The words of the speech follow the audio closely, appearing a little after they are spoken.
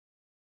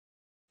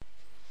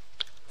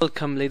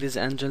Welcome ladies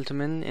and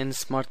gentlemen in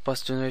Smart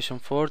Bus Generation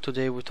 4.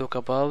 Today we talk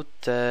about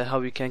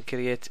how you can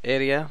create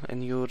area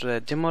in your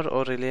dimmer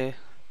or relay,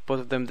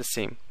 both of them the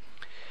same.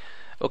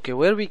 Okay,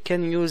 where we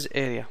can use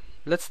area,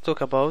 let's talk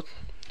about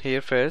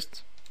here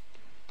first.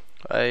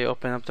 I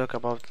open up, talk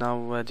about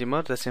now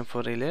dimmer, the same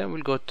for relay.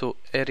 We'll go to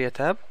area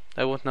tab.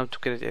 I want now to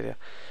create area.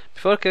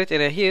 Before create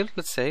area here,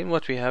 let's say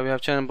what we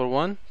have channel number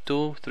 1,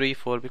 2, 3,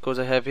 4, because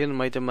I have here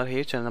my dimmer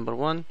here channel number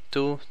 1,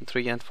 2,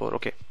 3 and 4.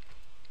 Okay,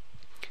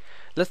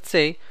 let's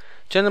say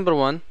channel number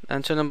 1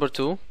 and channel number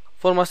 2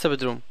 for master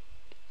bedroom,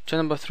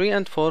 channel number 3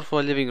 and 4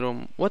 for living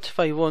room. What if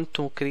I want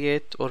to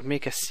create or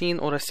make a scene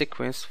or a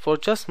sequence for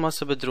just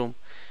master bedroom?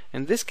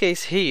 In this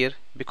case here,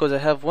 because I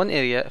have one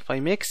area, if I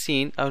make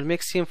scene, I will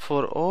make scene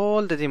for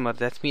all the dimmer.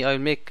 That means I will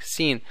make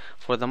scene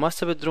for the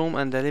master bedroom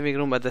and the living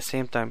room at the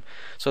same time.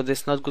 So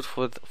this is not good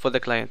for the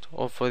client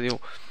or for you.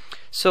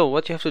 So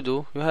what you have to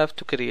do, you have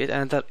to create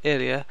another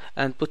area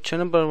and put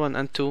channel number 1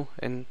 and 2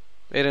 in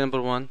area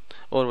number 1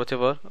 or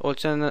whatever, or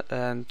channel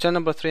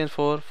number 3 and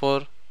 4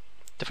 for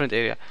different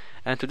area.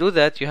 And to do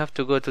that, you have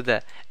to go to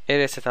the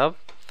area setup,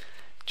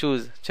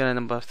 choose channel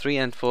number 3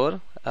 and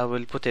 4. I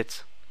will put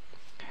it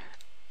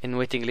in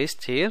waiting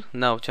list here.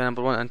 Now channel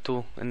number 1 and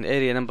 2 in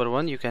area number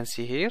 1, you can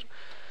see here.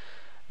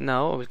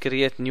 Now I will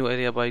create new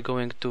area by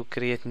going to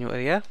create new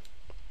area.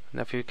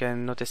 Now if you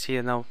can notice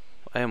here, now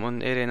I am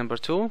on area number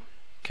 2,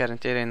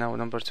 current area now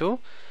number 2.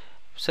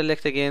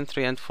 Select again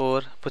 3 and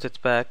 4, put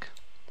it back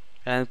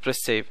and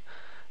press save.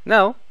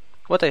 Now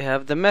what I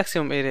have, the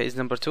maximum area is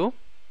number 2,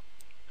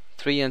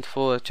 3 and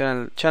 4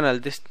 channel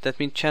this, that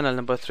means channel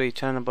number 3,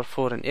 channel number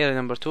 4 and area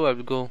number 2. I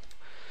will go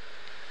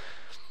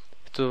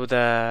to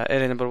the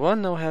area number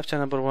 1. Now I have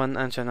channel number 1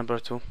 and channel number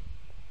 2.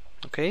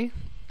 Okay,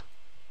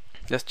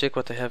 let's check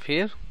what I have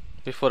here.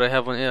 Before I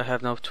have one area, I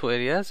have now two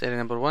areas, area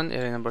number 1,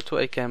 area number 2.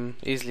 I can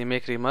easily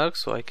make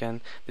remarks, so I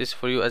can, this is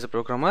for you as a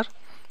programmer.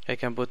 I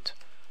can put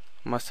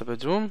master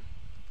bedroom,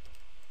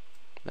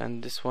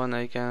 and this one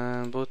I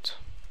can put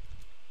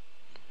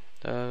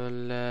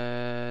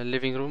the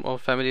living room or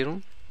family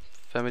room,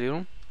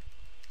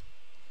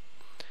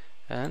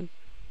 and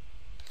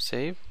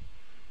save.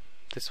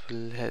 This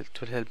will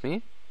help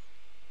me.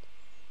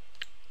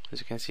 As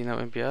you can see now,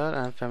 MPR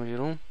and family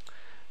room.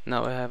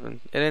 Now I have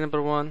area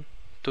number 1,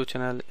 2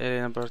 channel,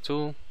 area number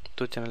 2,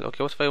 2 channel.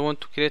 Okay, what if I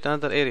want to create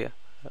another area?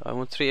 I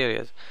want 3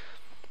 areas.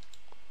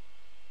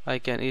 I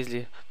can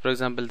easily, for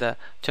example, the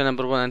channel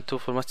number 1 and 2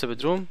 for master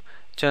bedroom,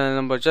 channel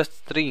number just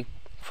 3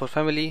 for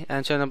family,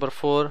 and channel number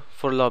 4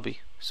 for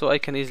lobby. So I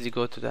can easily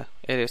go to the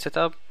area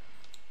setup,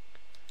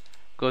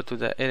 go to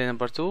the area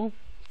number 2,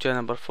 channel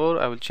number 4.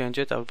 I will change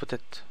it, I will put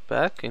it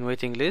back in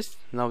waiting list.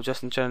 Now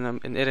just in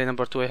area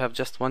number 2 I have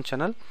just one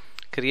channel.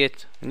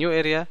 Create a new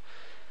area,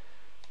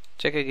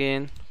 check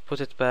again,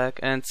 put it back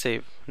and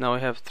save. Now I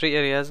have 3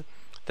 areas.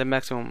 The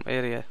maximum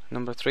area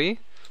number 3.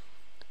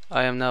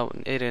 I am now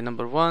in area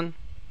number 1.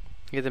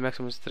 Here the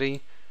maximum is 3.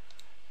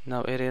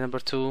 Now area number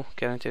 2,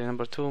 current area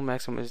number 2,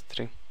 maximum is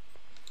 3.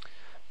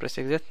 Press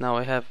exit. Now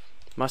I have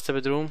master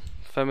bedroom,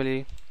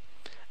 family,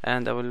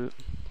 and I will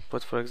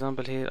put, for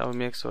example, here I will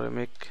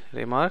make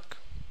remark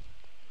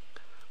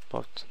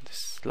about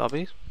this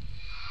lobby.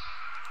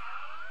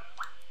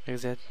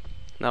 Exit.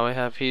 Now I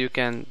have here, you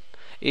can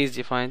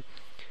easily find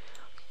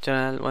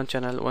channel 1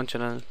 channel, 1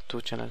 channel,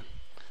 2 channel.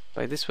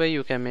 By this way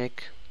you can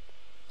make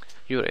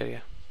your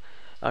area.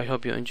 I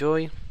hope you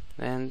enjoy,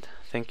 and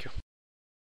thank you.